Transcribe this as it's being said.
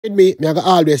With me I go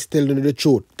always tell you the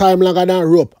truth. Time longer than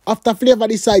rope. After Flavor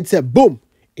decide say boom,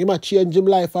 he might change him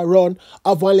life around.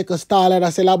 Have one little stall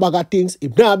and sell a bag of things.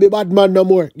 If not be bad man no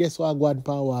more. Guess what go on,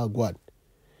 power go on.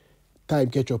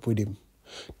 Time catch up with him.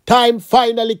 Time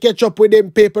finally catch up with him.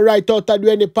 Paper right out and do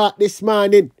any part this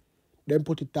morning. Then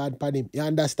put it on him. You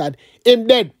understand? Him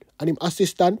dead and him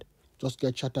assistant just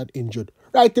get shot and injured.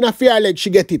 Right in a fear leg,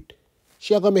 she get it.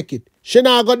 She gonna make it. She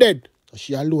not go dead. So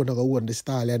she alone gonna own the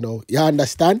stall, you know. You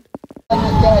understand?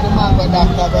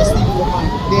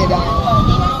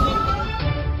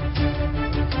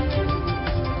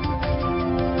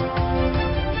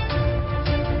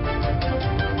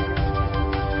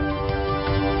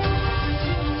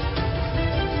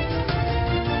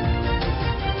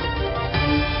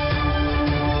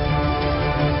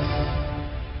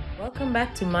 Welcome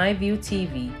back to MyView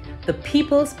TV, the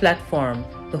people's platform,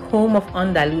 the home of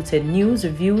undiluted news,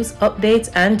 reviews, updates,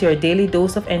 and your daily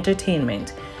dose of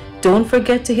entertainment. Don't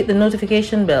forget to hit the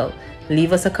notification bell,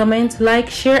 leave us a comment, like,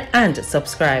 share, and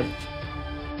subscribe.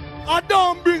 I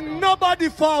don't bring nobody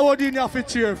forward in here to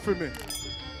cheer for me.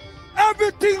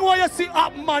 Everything what you see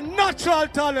up my natural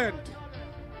talent.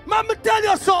 Let me tell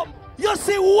you something. You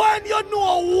see, when you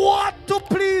know what to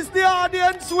please the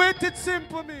audience with, it's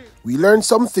simple, me. We learn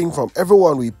something from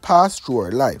everyone we pass through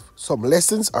our life. Some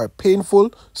lessons are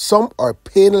painful, some are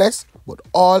painless, but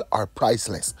all are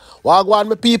priceless. Wagwan,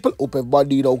 my people. Hope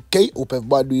everybody doing okay. Hope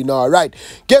everybody doing alright.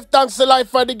 Give thanks to life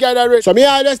for the gathering. So me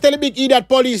always tell the big idiot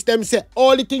police them say,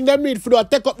 all the thing them need for do,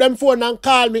 take up them phone and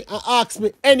call me and ask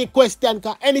me any question,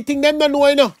 cause anything them don't know,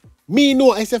 you know. Me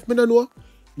know, SF me don't know.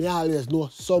 Me always know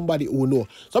somebody who know.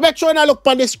 So make sure you look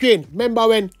on the screen. Remember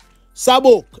when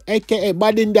Sabok, aka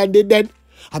Badindan, did that?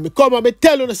 And me come and me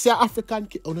tell you to say African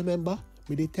kill. Oh, remember?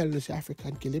 Me they tell you to say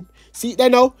African kill him. See there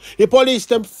now? The police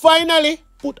them finally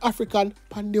put African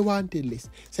on the wanted list.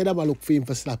 Say them a look for him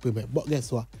for slap him. But guess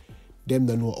what? Them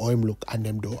don't know how him look and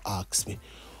them don't ask me.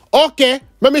 Okay,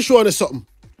 let me show you something.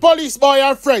 Police boy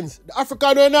and friends. The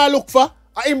African when I look for,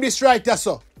 I him this right here,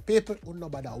 so. People who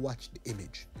nobody watch the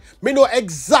image. Me know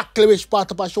exactly which part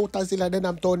of a shooter still and then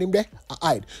I'm telling him there. I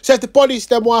hide. So if the police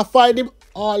them want to find him,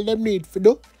 all them need to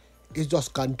do is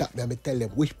just contact me and me tell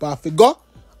them which part to go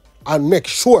and make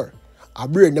sure I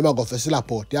bring them and go for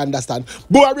slap out. You understand?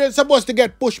 But I really supposed to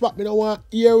get pushed back. Me don't want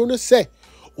to hear you say,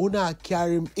 "Oh, not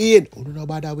carry him in." Oh, don't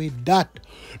bother with that.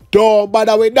 Don't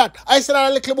bother with that. I said that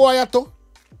a little boy here too.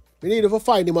 We need to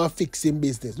find him and fix him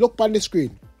business. Look on the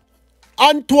screen.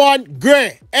 Antoine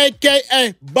Gray,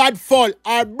 a.k.a. Bad Fall,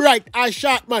 or Bright, or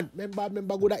Short Man.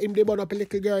 Remember good at him, they born up a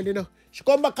little girl, you know. She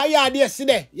come back a yard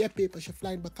yesterday. Yeah, people, she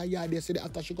flying back a yard yesterday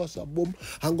after she got some boom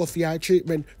and go for her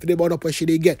treatment for the born up where she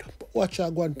they get. But watch her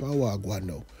go on for a go on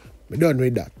now. Me done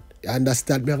with that. You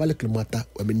understand? Me have a little matter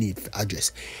when me need for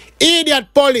address. Idiot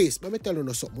police. Let me tell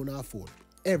you something on our phone.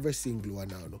 Every single one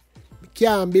now. Me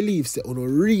can't believe say you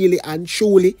really and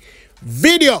truly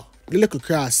video the little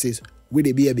crosses with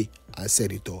the baby and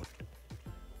said it out.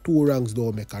 Two wrongs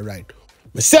don't make a right.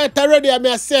 Me say it already and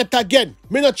I say it again.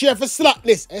 Me not cheer for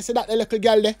slackness. I say that the little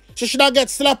girl there, she should not get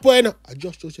slapped when you know. I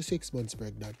just told you 6 months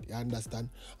pregnant. You understand?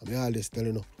 And I always tell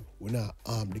you know, we not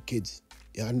harm the kids.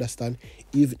 You understand?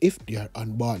 Even if they are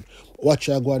unborn. Watch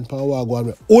her go on power go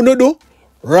on. Uno do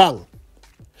wrong.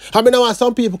 I mean, I want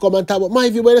some people come and talk about my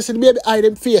view when they see the baby hide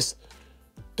them face.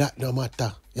 That no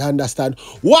matter. You understand?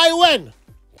 Why when?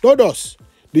 Not us.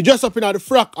 They dress up in the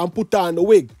frock and put on the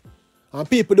wig. And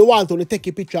people they want to take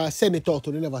a picture and send it out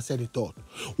and they never send it out.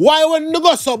 Why when they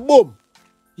go so boom?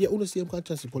 Yeah, you see him can't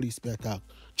trust the police be attack.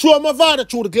 Throw my father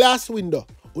through the glass window.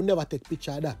 You never take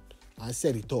picture of that and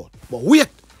send it out. But wait.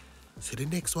 See the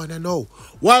next one I know.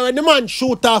 Why when the man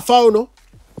shoot off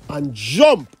and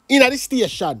jump in at the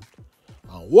station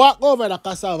and walk over the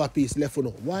cassava piece left for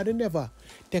why they never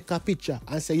take a picture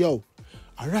and say, yo,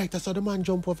 alright, I saw the man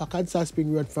jump off a Kansas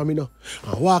Spring Road from and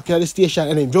walk to the station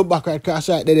and then jump back right across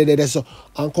right there, so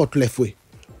and cut left way.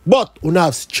 But you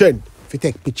have strength if you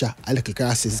take picture a little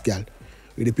crosses girl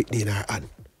with the picnic in her hand.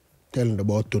 Telling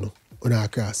about to know on our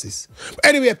crosses. But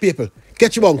anyway, people,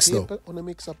 catch your bunks now. People, on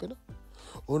mix up, you know.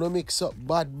 On mix up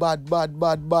bad.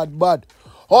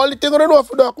 All the thing I don't know if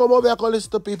you don't come over here and listen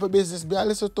to people business, I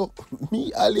listen to.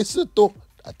 I listen to.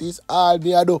 That is all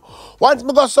me I do. Once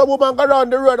me got some woman go around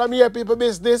the road and me hear people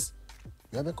business,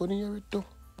 me have to hear it too.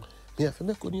 Me have to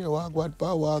make hear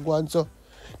wagwan so.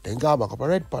 Then go back up a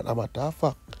red pan, a matter of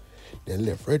fact. Then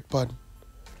left red pan.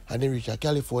 And then reach a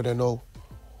California now.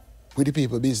 With the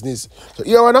people business. So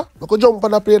here one, I could jump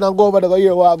on a plane and go over there and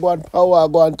hear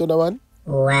wagwan to the man.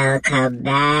 Welcome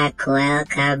back. Red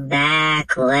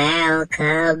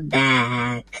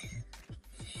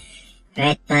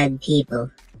Pan people.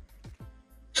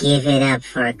 Give it up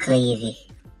for Clevy.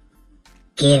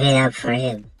 Give it up for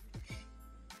him.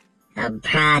 I'm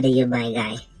proud of you, my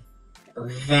guy. I'm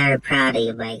very proud of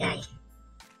you, my guy.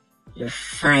 You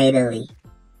finally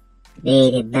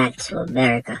made it back to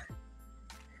America.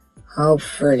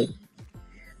 Hopefully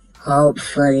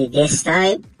this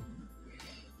time,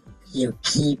 you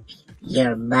keep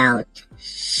your mouth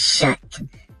shut.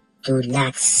 Do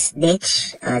not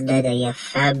snitch on none of your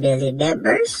family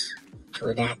members.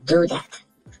 Do not do that.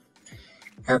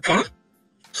 Okay?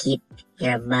 Keep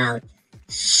your mouth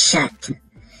shut.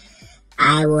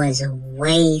 I was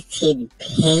waiting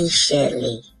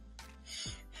patiently,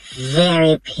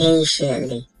 very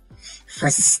patiently,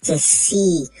 to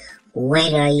see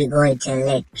when are you going to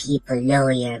let people know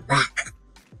you're back.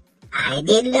 I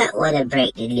did not want to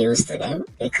break the news to them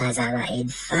because I'm an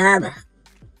informer.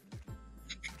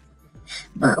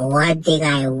 But one thing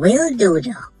I will do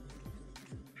though,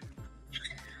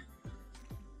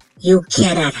 you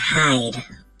cannot hide.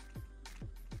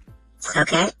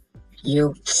 Okay?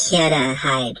 You cannot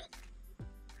hide.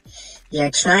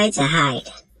 You're trying to hide,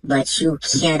 but you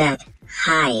cannot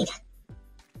hide.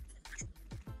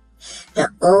 The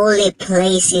only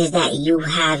places that you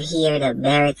have here in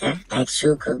America that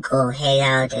you could go hang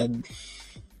out and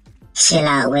chill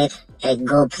out with and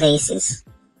go places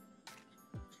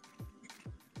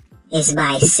is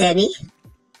by Semi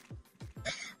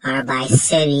or by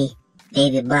Semi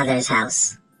baby mother's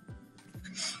house.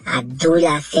 I do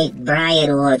not think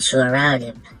Brian wants you around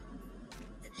him.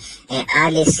 And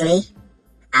honestly,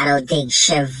 I don't think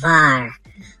Shavar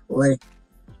will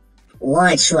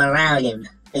want you around him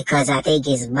because I think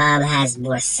his mom has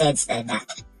more sense than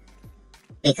that.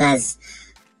 Because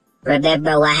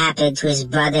remember what happened to his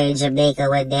brother in Jamaica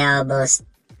when they almost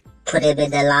put him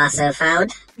in the lost and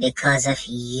found? Because of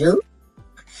you?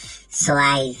 So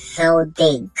I don't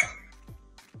think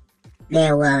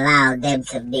they will allow them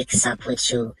to mix up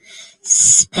with you,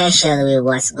 especially with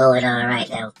what's going on right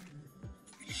now.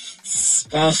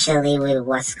 Especially with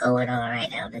what's going on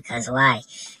right now. Because why?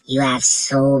 You have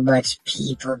so much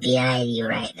people behind you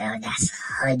right now that's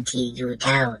hunting you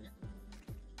down.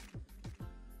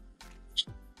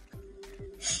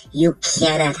 You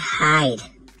cannot hide.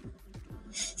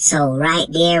 So right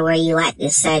there where you at in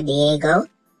San Diego,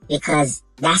 because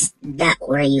that's not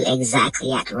where you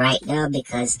exactly at right now,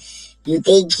 because you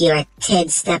think you're 10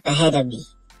 steps ahead of me,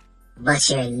 but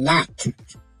you're not.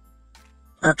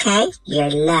 Okay?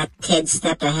 You're not 10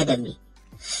 steps ahead of me.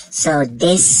 So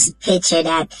this picture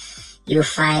that you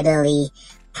finally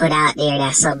put out there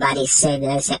that somebody sent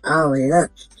and said, oh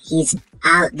look, he's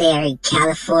out there in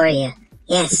California.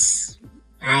 Yes,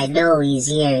 I know he's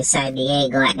here in San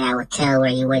Diego at that hotel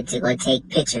where you went to go take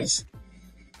pictures.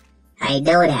 I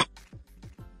know that.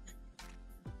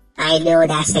 I know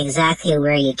that's exactly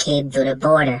where you came to the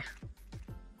border.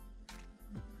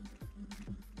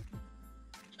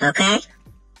 Okay?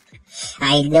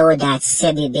 I know that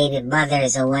semi-baby mother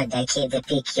is the one that came to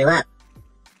pick you up.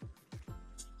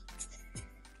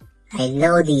 I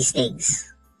know these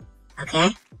things.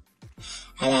 Okay?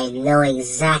 And I know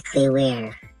exactly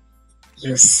where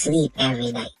you sleep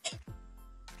every night.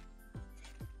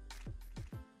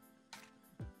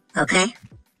 Okay?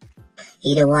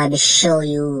 You don't want me to show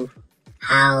you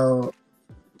how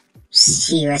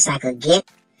serious I could get?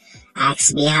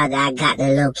 Ask me how I got the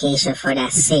location for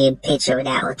that same picture of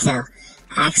that hotel.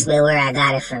 Ask me where I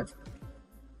got it from.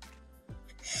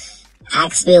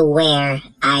 Ask me where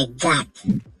I got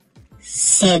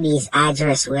Semi's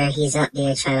address, where he's up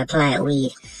there trying to plant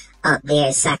weed up there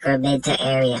in Sacramento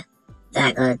area.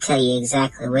 Not gonna tell you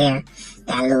exactly where.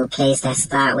 That little place that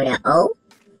start with an O?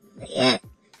 Yeah.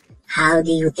 How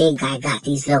do you think I got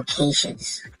these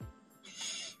locations?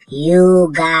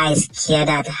 You guys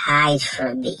cannot hide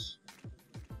from me.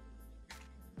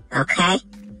 Okay?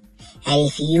 And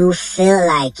if you feel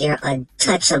like you're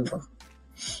untouchable,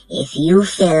 if you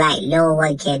feel like no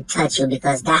one can touch you,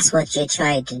 because that's what you're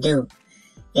trying to do.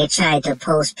 You're trying to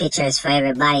post pictures for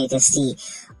everybody to see,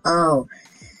 oh,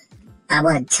 I'm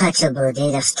untouchable,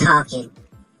 they're just talking.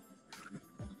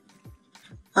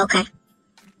 Okay.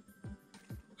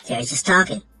 They're just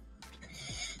talking.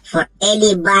 For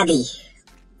anybody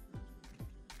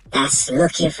that's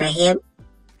looking for him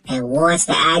and wants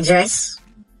the address,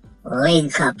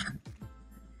 link up.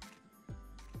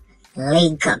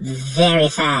 Link up very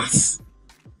fast.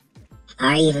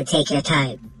 Or even take your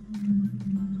time.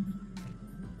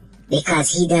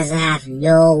 Because he doesn't have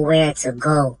nowhere to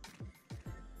go.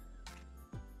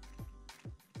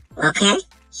 Okay?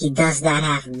 He does not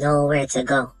have nowhere to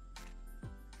go.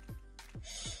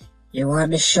 You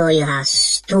want me to show you how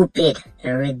stupid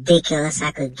and ridiculous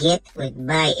I could get with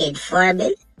my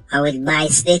informant? or with my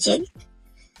snitching,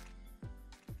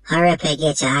 hurry up and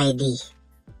get your ID.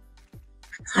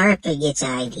 Hurry up and get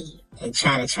your ID and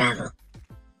try to travel.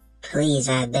 Please,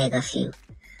 I beg of you.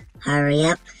 Hurry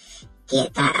up,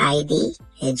 get that ID,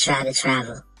 and try to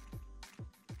travel.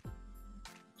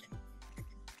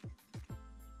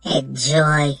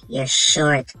 Enjoy your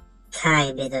short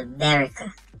time in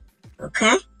America,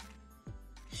 okay?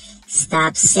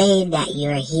 Stop saying that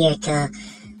you're here to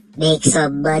make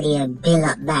some money and build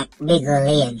up back Middle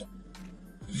Lane.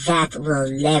 That will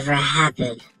never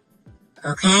happen,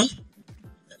 okay?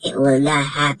 It will not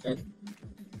happen.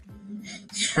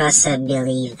 Trust and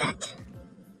believe that.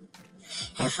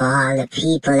 And for all the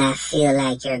people that feel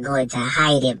like you're going to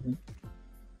hide him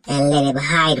and let him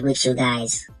hide with you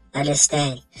guys,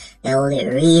 understand, the only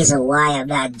reason why I'm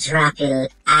not dropping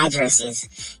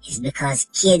addresses is because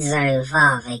kids are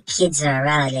involved and kids are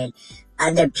around, and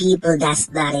other people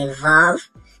that's not involved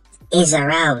is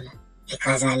around,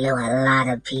 because I know a lot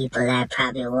of people that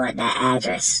probably want that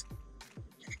address.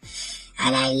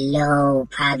 And I know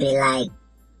probably like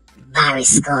Barry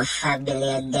Scott family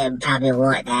and them probably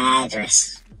want the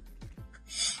address.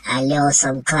 I know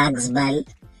some Klagsman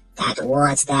that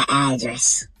wants the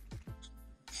address.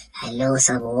 I know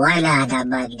some one other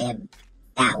man them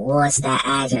that wants the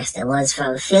address. The ones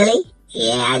from Philly,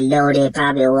 yeah, I know they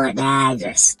probably want the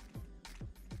address.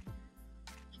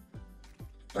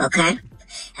 Okay?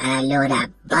 And I know that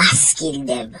Baskin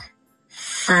them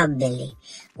family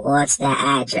wants the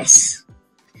address.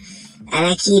 And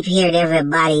I keep hearing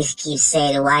everybody keep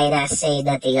saying, why not say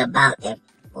nothing about them?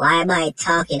 Why am I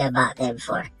talking about them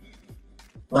for?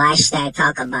 Why should I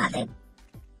talk about them?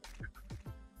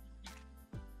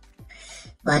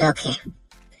 But okay.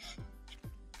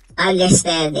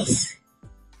 Understand this.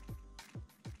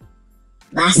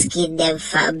 Baskin them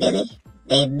family,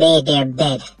 they made their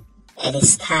bed. And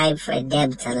it's time for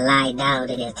them to lie down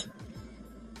in it.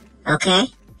 Okay?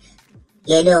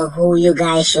 You know who you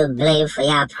guys should blame for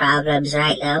your problems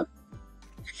right now?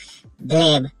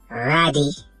 Blame Roddy,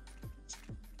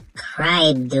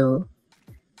 Crime Do,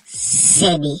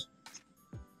 Semi,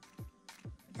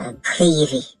 and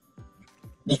Clevy.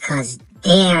 Because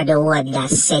they are the one that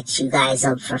set you guys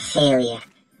up for failure.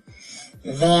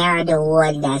 They are the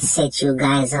one that set you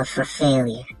guys up for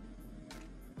failure.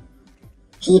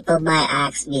 People might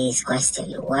ask me this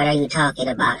question, what are you talking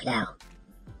about now?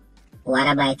 What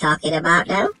am I talking about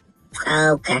now?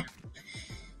 Okay.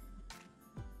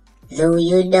 Do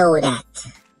you know that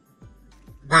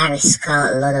Barry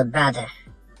Scott's little brother,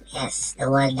 yes, the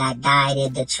one that died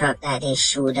in the truck that they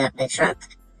shoot up the truck?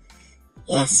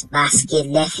 Yes, Baskin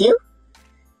nephew?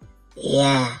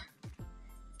 Yeah.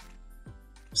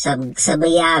 Some of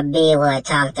y'all may want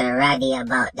to talk to Roddy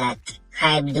about that.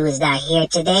 Crime Dude's not here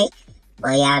today,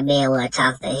 but y'all may want to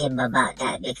talk to him about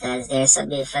that, because there's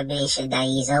some information that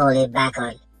he's holding back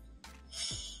on.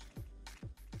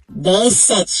 They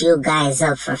set you guys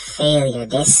up for failure.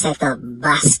 They set up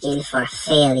Baskin for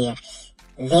failure.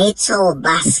 They told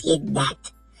Baskin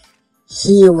that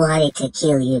he wanted to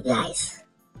kill you guys.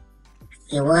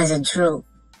 It wasn't true.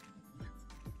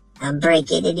 I'm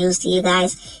breaking the news to you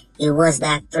guys. It was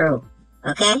not true.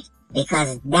 Okay?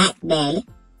 Because that man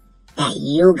that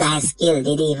you guys killed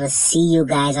didn't even see you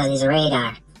guys on his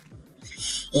radar.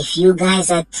 If you guys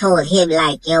had told him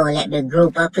like, yo, let me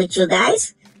group up with you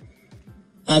guys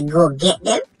and go get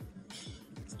them,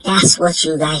 that's what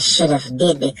you guys should have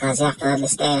did, because you have to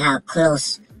understand how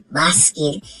close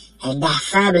Baskin and that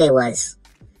family was.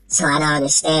 So I don't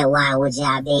understand why would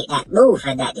y'all make that move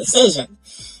and that decision.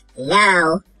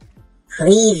 Now,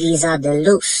 Clevy's on the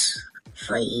loose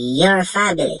for your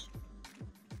family.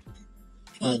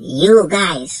 And you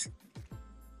guys,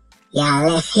 y'all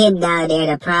left him down there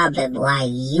the problem, while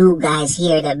you guys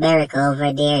here in America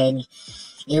over there in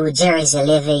New Jersey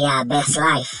living your best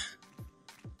life.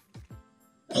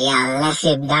 Y'all left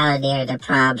him down there the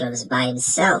problems by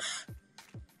himself.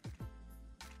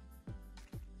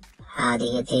 How do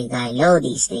you think I know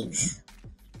these things?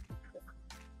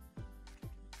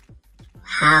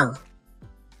 How?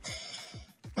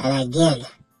 And again,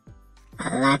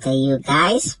 a lot of you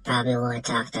guys probably want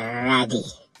to talk to Roddy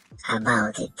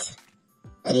about it.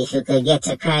 But if you could get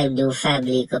to Crime Do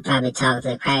family, you could probably talk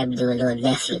to Crime Do little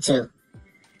nephew too.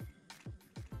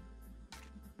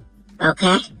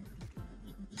 Okay?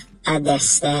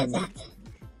 Understand that.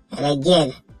 And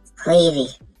again,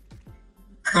 Clevy,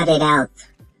 cut it out.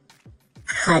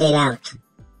 Cut it out.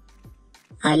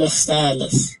 Understand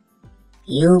this.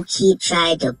 You keep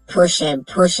trying to push and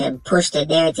push and push the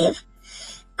narrative,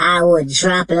 I will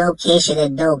drop location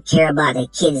and don't care about the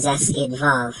kids that's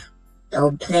involved.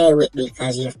 Don't play with me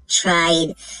because you're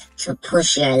trying to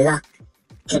push your luck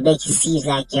to make it seem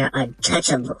like you're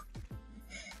untouchable.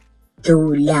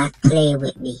 Do not play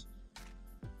with me.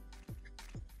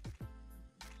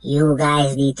 You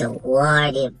guys need to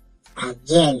warn him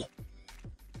again.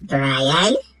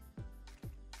 Brian,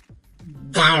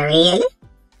 Darren,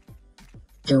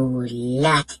 do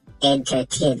not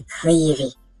entertain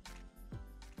Clevy.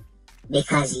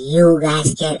 Because you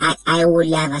guys I would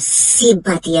have a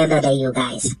sympathy under you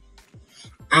guys.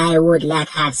 I would not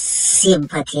have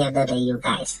sympathy under you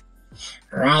guys.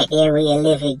 Right there where you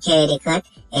live in Connecticut,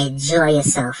 enjoy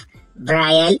yourself.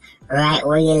 Brian, right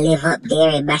where you live up there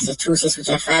in Massachusetts with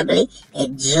your family,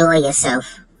 enjoy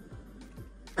yourself.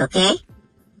 Okay?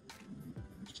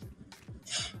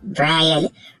 Brian,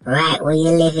 right where you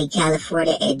live in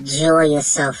California, enjoy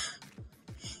yourself.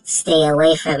 Stay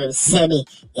away from him. Semi,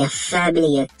 your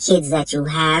family, your kids that you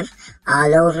have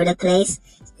all over the place,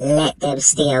 let them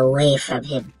stay away from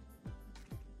him.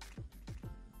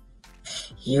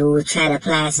 You try to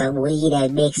plant some weed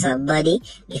and make some money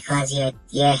because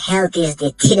your health is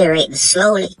deteriorating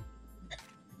slowly.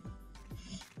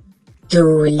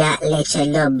 Do not let your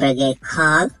number get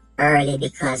called early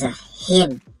because of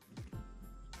him.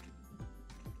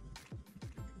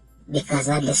 Because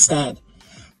understand,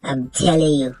 I'm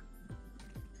telling you,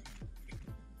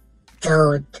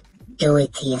 don't do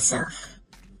it to yourself.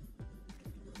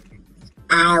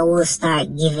 I will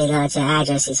start giving out your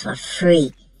addresses for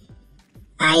free.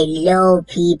 I know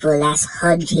people that's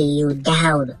hunting you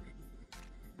down.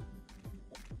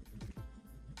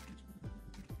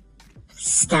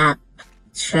 Stop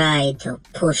trying to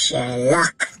push your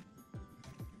luck.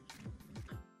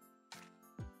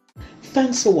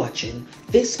 Thanks for watching.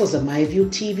 This was a MyView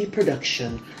TV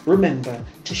production. Remember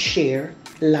to share,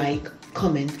 like,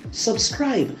 comment,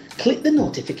 subscribe, click the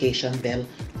notification bell,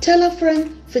 tell a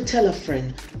friend for tell a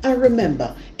friend, and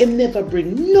remember, him never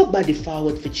bring nobody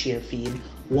forward for cheer for him.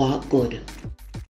 Walk good.